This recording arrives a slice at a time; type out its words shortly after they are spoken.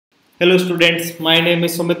Hello students, my name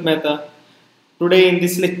is Sumit Mehta. Today in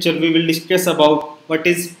this lecture we will discuss about what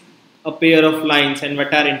is a pair of lines and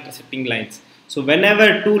what are intersecting lines. So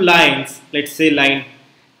whenever two lines, let's say line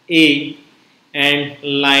A and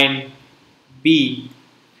line B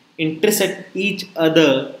intersect each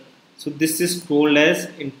other, so this is called as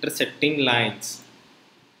intersecting lines.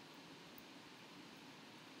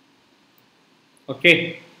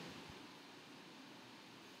 Okay.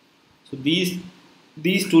 So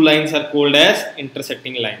these two lines are called as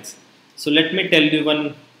intersecting lines. So let me tell you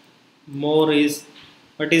one more is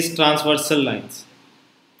what is transversal lines.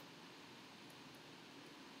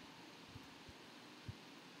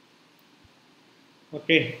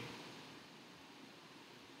 Okay.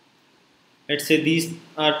 Let's say these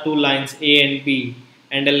are two lines A and B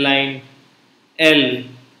and a line L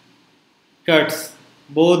cuts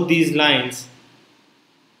both these lines.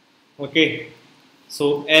 Okay.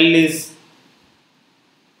 So L is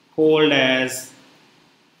called as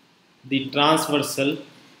the transversal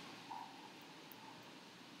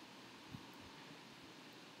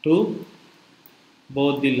to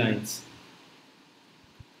both the lines.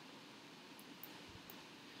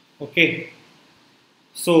 Okay.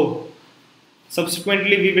 So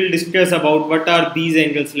subsequently we will discuss about what are these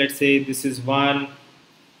angles. Let's say this is 1,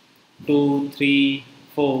 2, 3,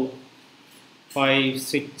 4, 5,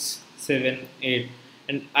 6, 7, 8,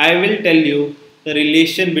 and I will tell you the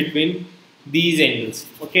relation between these angles.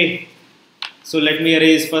 Okay. So let me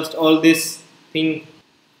erase first all this thing.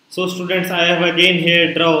 So students, I have again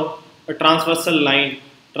here draw a transversal line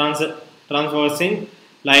transversing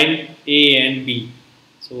line A and B.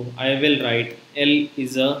 So I will write L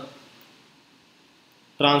is a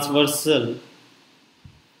transversal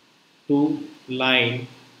to line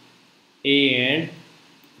A and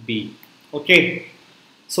B. Okay.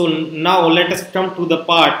 So now let us come to the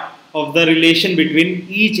part of the relation between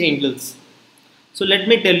each angles. So let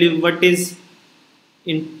me tell you what is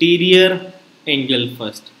interior angle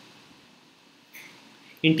first.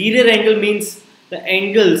 Interior angle means the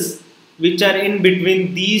angles which are in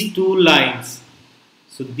between these two lines.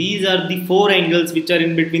 So these are the four angles which are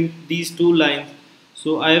in between these two lines.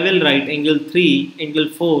 So I will write angle 3, angle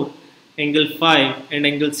 4, angle 5 and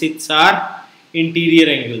angle 6 are interior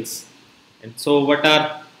angles. And so what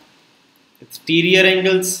are exterior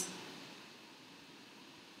angles?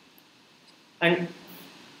 And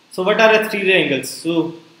so what are exterior angles?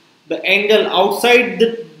 So the angle outside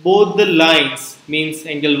both the lines means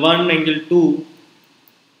angle 1, angle 2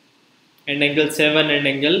 and angle 7 and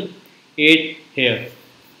angle 8 here.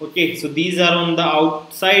 Okay, so these are on the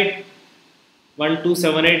outside 1, 2,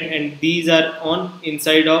 7, 8 and these are on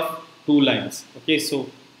inside of two lines. Okay, so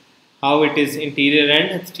how it is interior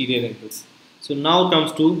and exterior angles. So now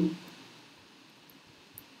comes to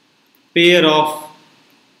pair of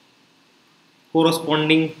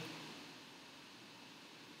corresponding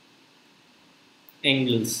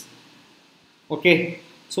angles. Okay,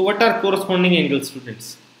 so what are corresponding angles,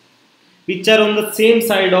 students? Which are on the same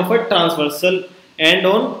side of a transversal and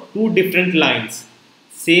on two different lines.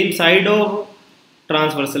 Same side of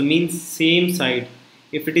transversal means same side.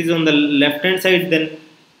 If it is on the left hand side, then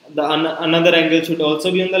another angle should also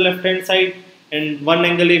be on the left hand side, and one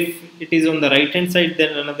angle if it is on the right hand side,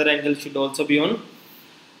 then another angle should also be on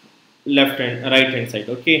right hand side.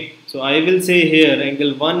 Okay, so I will say here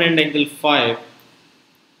angle 1 and angle 5,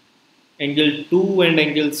 angle 2 and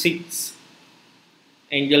angle 6,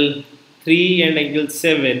 angle 3 and angle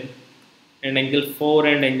 7 and angle 4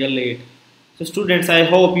 and angle 8. So students, I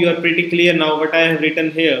hope you are pretty clear now what I have written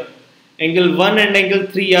here. Angle 1 and angle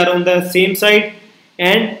 3 are on the same side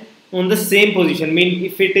and on the same position. Mean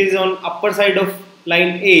if it is on upper side of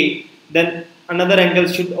line A, then another angle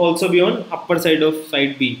should also be on upper side of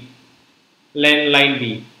side B, line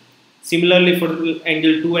B. Similarly for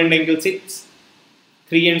angle 2 and angle 6,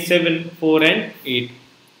 3 and 7, 4 and 8.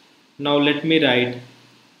 Now let me write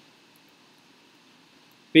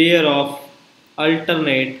pair of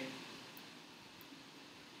alternate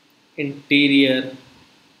interior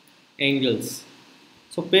angles.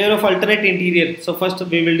 So pair of alternate interior. So first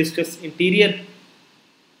we will discuss interior.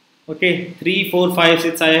 Okay, 3, 4, 5,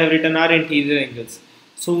 6 I have written are interior angles.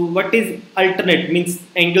 So what is alternate? Means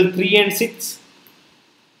angle 3 and 6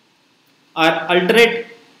 are alternate,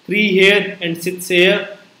 3 here and 6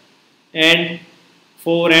 here, and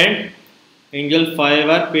 4 and angle 5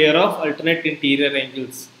 are pair of alternate interior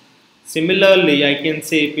angles. Similarly, I can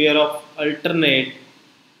say pair of alternate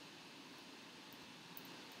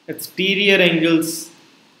exterior angles.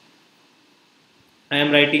 I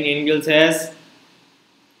am writing angles as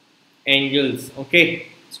angles. Okay,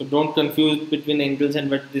 so don't confuse between angles and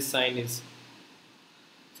what this sign is.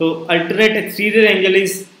 So alternate exterior angle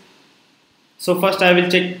is, so first I will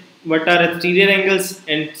check what are exterior angles,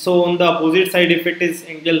 and so on the opposite side if it is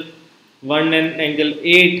angle 1 and angle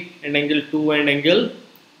 8 and angle 2 and angle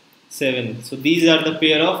 7. So these are the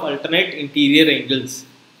pair of alternate interior angles.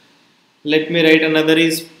 Let me write another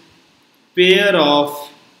is pair of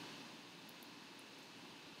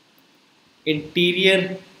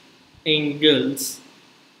interior angles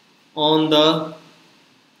on the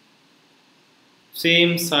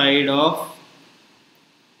same side of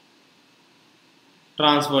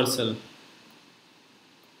transversal.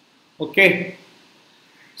 Okay,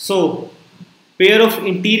 so pair of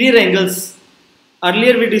interior angles,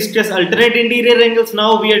 earlier we discussed alternate interior angles,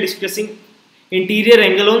 now we are discussing interior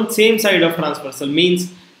angle on same side of transversal,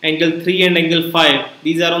 means angle 3 and angle 5,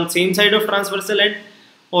 these are on same side of transversal and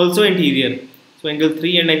also interior. So angle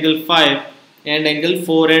 3 and angle 5 and angle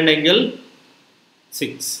 4 and angle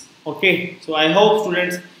 6. Okay, so I hope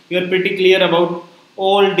students you are pretty clear about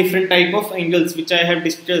all different type of angles which I have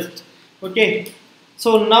discussed. Okay,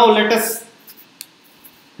 so now let us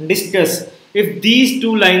discuss if these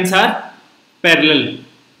two lines are parallel.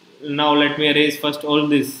 Now let me erase first all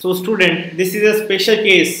this. So student, this is a special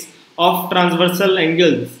case of transversal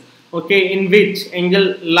angles, okay, in which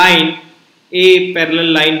angle line A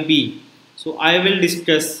parallel line B. So I will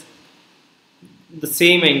discuss the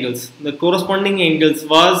same angles. The corresponding angles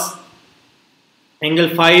was angle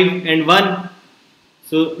 5 and 1.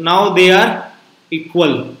 So now they are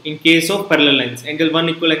equal in case of parallel lines. Angle 1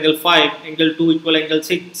 equal angle 5, angle 2 equal angle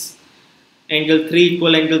 6, angle 3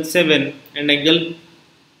 equal angle 7 and angle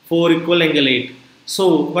 4 equal angle 8.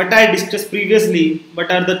 So what I discussed previously,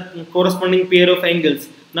 what are the corresponding pair of angles?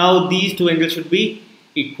 Now these two angles should be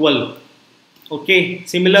equal. Okay,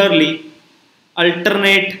 similarly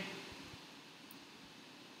alternate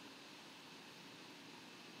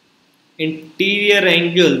interior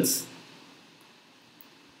angles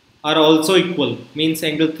are also equal, means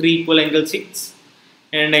angle 3 equal angle 6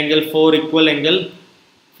 and angle 4 equal angle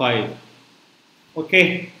 5.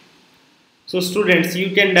 Okay, so students,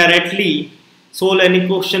 you can directly solve any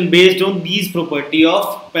question based on these property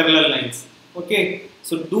of parallel lines. Okay,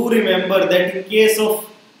 so do remember that in case of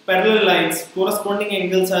parallel lines, corresponding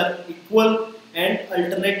angles are equal and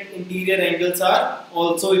alternate interior angles are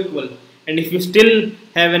also equal. And if you still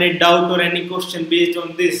have any doubt or any question based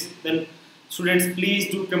on this, then students,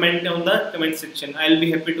 please do comment on the comment section. I will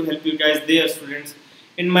be happy to help you guys there, students.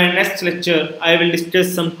 In my next lecture, I will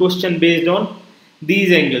discuss some question based on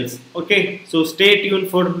these angles. Okay, so stay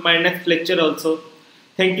tuned for my next lecture also.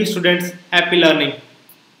 Thank you, students. Happy learning.